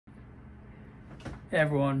Hey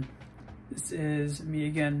everyone, this is me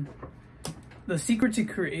again. The secret to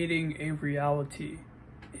creating a reality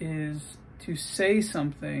is to say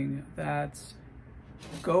something that's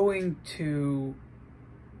going to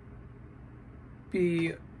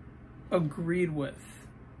be agreed with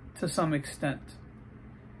to some extent.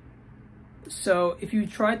 So if you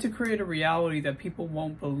try to create a reality that people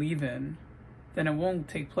won't believe in, then it won't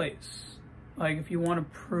take place. Like if you want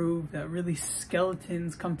to prove that really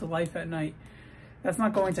skeletons come to life at night, that's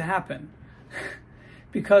not going to happen.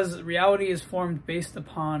 Because reality is formed based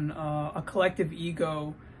upon a collective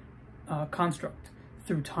ego construct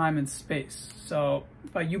through time and space. So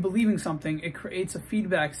by you believing something, it creates a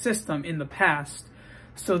feedback system in the past,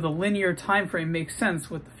 so the linear time frame makes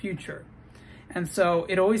sense with the future. And so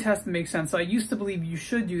it always has to make sense. So I used to believe you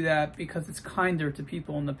should do that because it's kinder to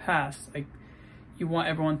people in the past. Like you want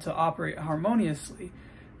everyone to operate harmoniously.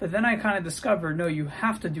 But then I kind of discovered, no, you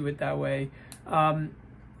have to do it that way,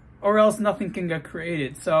 or else nothing can get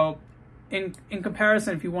created. So in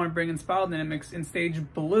comparison, if you want to bring in spiral dynamics, in stage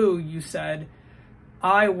blue, you said,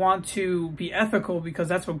 I want to be ethical because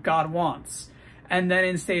that's what God wants. And then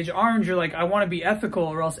in stage orange, you're like, I want to be ethical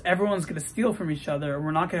or else everyone's going to steal from each other and we're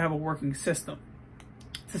not going to have a working system.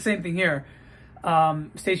 It's the same thing here.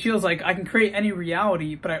 Stage shield's like, I can create any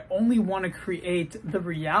reality, but I only want to create the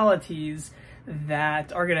realities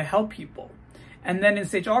that are going to help people. And then in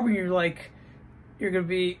stage auburn, you're like, you're going to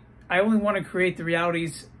be, I only want to create the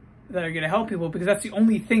realities that are going to help people because that's the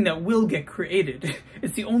only thing that will get created.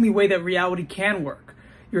 It's the only way that reality can work.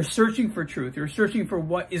 You're searching for truth. You're searching for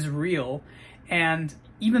what is real. And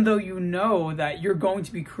even though you know that you're going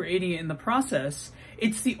to be creating it in the process,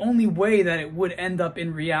 it's the only way that it would end up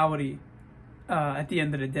in reality at the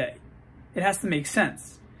end of the day. It has to make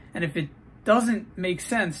sense. And if it doesn't make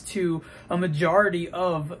sense to a majority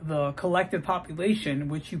of the collective population,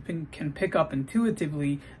 which you can pick up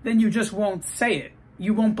intuitively, then you just won't say it.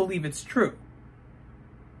 You won't believe it's true.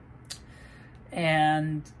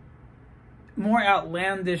 And more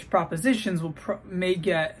outlandish propositions may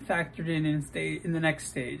get factored in the next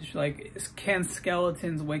stage. Like, can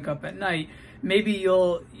skeletons wake up at night? Maybe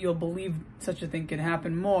you'll believe such a thing can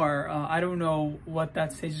happen more. I don't know what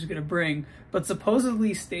that stage is going to bring, but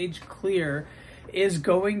supposedly stage clear is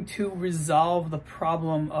going to resolve the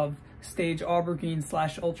problem of stage aubergine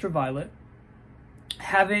 / ultraviolet,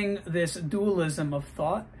 having this dualism of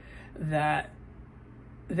thought that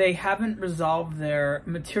they haven't resolved their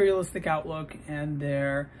materialistic outlook and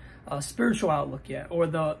their spiritual outlook yet, or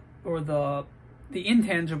the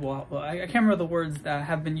intangible outlook. I can't remember the words that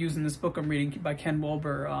have been used in this book I'm reading by Ken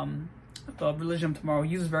Wilber, The Religion of Tomorrow.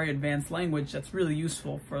 He uses very advanced language that's really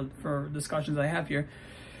useful for discussions I have here.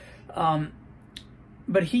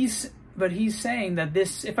 But he's saying that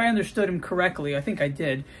this, if I understood him correctly, I think I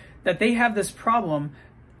did, that they have this problem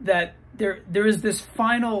that there is this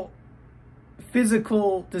final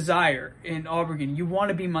physical desire in aubergine. You want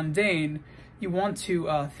to be mundane. You want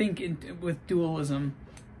to think with dualism,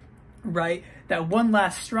 right? That one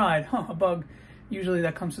last stride, a bug, usually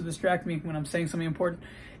that comes to distract me when I'm saying something important,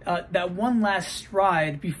 that one last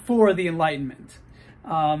stride before the enlightenment.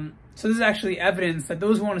 So this is actually evidence that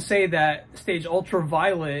those who want to say that stage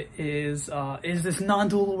ultraviolet is this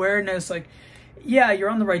non-dual awareness, like, yeah, you're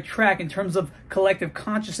on the right track in terms of collective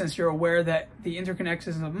consciousness. You're aware that the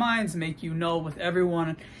interconnections of minds make you null with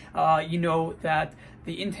everyone. You know that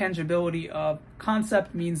the intangibility of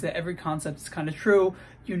concept means that every concept is kind of true.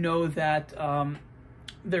 You know that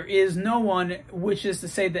there is no one, which is to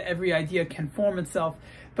say that every idea can form itself.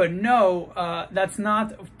 But no, that's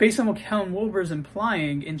not, based on what Ken Wilber is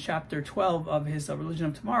implying in chapter 12 of his Religion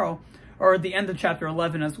of Tomorrow, or the end of chapter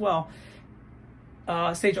 11 as well.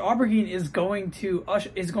 Sage aubergine is going to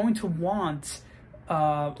want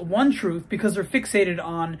one truth because they're fixated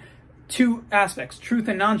on two aspects, truth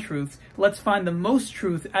and non-truth. Let's find the most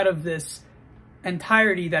truth out of this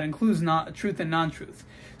entirety that includes truth and non-truth.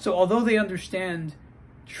 So although they understand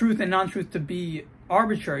truth and non-truth to be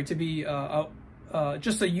arbitrary, to be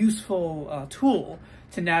just a useful tool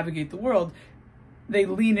to navigate the world, they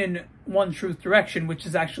lean in one truth direction, which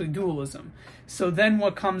is actually dualism. So then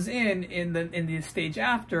what comes in the stage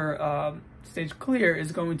after, stage clear,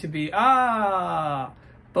 is going to be,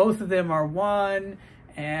 both of them are one,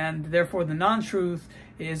 and therefore the non-truth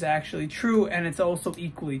is actually true, and it's also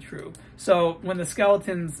equally true. So when the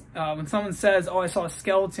skeletons, when someone says, oh, I saw a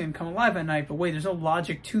skeleton come alive at night, but wait, there's no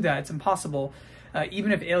logic to that, it's impossible.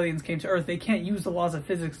 Even if aliens came to Earth, they can't use the laws of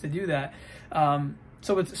physics to do that.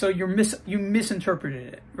 So you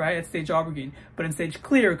misinterpreted it, right, at stage aubergine. But in stage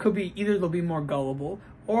clear, it could be either they'll be more gullible,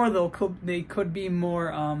 or they could be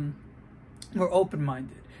more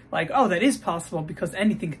open-minded. like, oh, that is possible because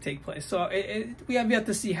anything could take place. So we have yet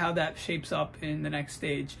to see how that shapes up in the next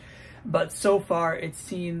stage. But so far, it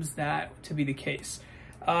seems that to be the case.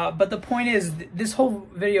 But the point is, this whole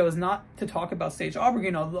video is not to talk about stage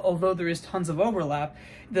Aubergine, although there is tons of overlap.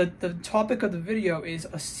 The topic of the video is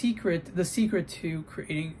the secret to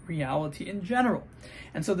creating reality in general.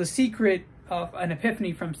 And so the secret of an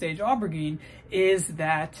epiphany from stage Aubergine is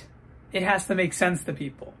that it has to make sense to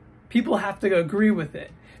people. People have to agree with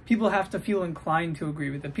it. People have to feel inclined to agree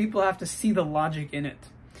with it. People have to see the logic in it.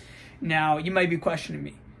 Now, you might be questioning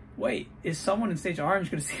me. Wait, is someone in stage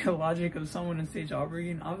orange going to see the logic of someone in stage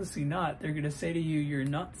aubergine? Obviously not. They're going to say to you, you're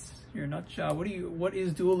nuts. You're a nutshell. What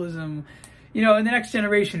is dualism? You know, in the next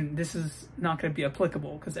generation, this is not going to be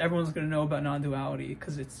applicable because everyone's going to know about non-duality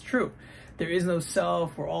because it's true. There is no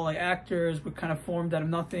self. We're all like actors. We're kind of formed out of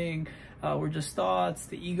nothing. We're just thoughts.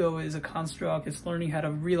 The ego is a construct. It's learning how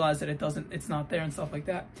to realize that it's not there and stuff like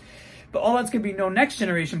that. But all that's going to be known next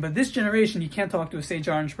generation. But this generation, you can't talk to a sage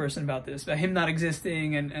orange person about this, about him not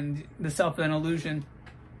existing and the self an illusion.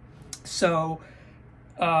 So,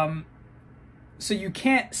 so you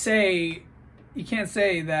can't say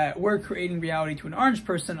that we're creating reality to an orange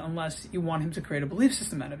person unless you want him to create a belief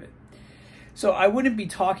system out of it. So I wouldn't be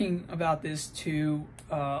talking about this to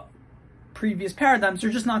previous paradigms. They're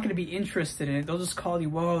just not going to be interested in it. They'll just call you,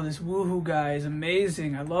 whoa, this woohoo guy is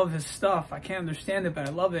amazing. I love his stuff. I can't understand it, but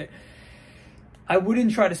I love it. I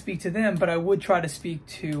wouldn't try to speak to them, but I would try to speak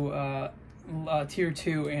to tier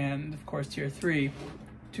 2 and of course tier 3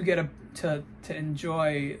 to get to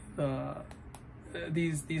enjoy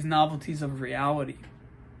these novelties of reality,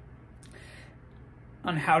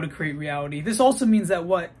 on how to create reality. This also means that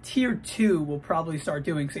what tier 2 will probably start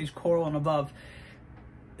doing, stage coral and above,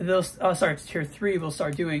 tier 3 will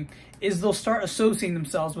start doing, is they'll start associating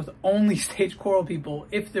themselves with only stage coral people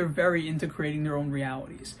if they're very into creating their own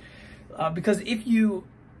realities. Because if you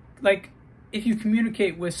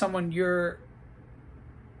communicate with someone your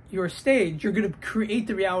stage, you're going to create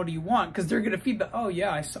the reality you want because they're going to feedback, oh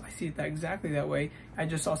yeah, I see it exactly that way. I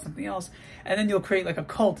just saw something else. And then you'll create like a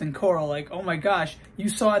cult in coral, like, oh my gosh, you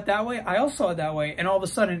saw it that way? I also saw it that way. And all of a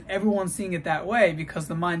sudden everyone's seeing it that way because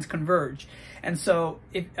the minds converge. And so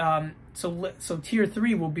so tier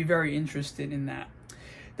 3 will be very interested in that.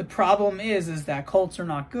 The problem is that cults are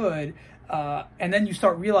not good. And then you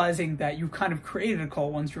start realizing that you kind of created a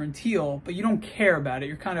cult once you're in teal, but you don't care about it.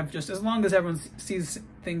 You're kind of just, as long as everyone sees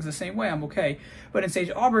things the same way, I'm okay. But in stage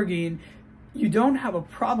aubergine, you don't have a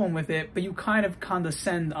problem with it, but you kind of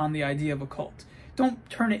condescend on the idea of a cult. Don't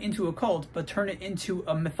turn it into a cult, but turn it into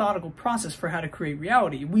a methodical process for how to create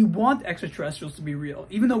reality. We want extraterrestrials to be real,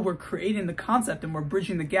 even though we're creating the concept and we're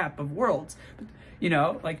bridging the gap of worlds. But, you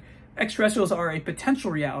know, like, extraterrestrials are a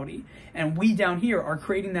potential reality, and we down here are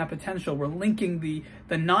creating that potential. We're linking the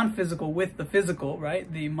non-physical with the physical,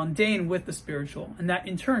 right? The mundane with the spiritual, and that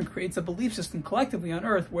in turn creates a belief system collectively on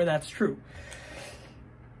Earth where that's true.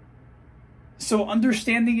 So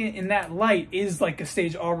understanding it in that light is like a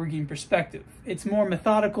stage aubergine perspective. It's more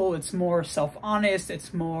methodical, it's more self-honest,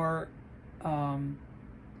 it's more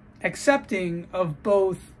accepting of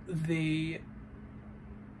both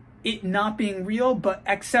it not being real, but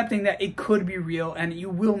accepting that it could be real, and you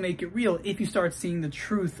will make it real if you start seeing the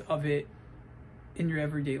truth of it in your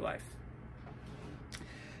everyday life.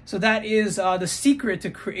 So that is the secret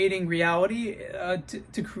to creating reality,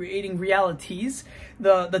 to creating realities.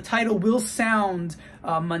 The title will sound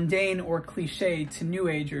mundane or cliche to New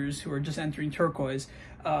Agers who are just entering turquoise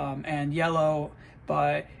and yellow,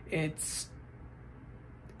 but it's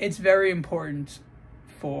very important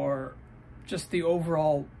for just the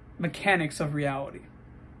overall mechanics of reality.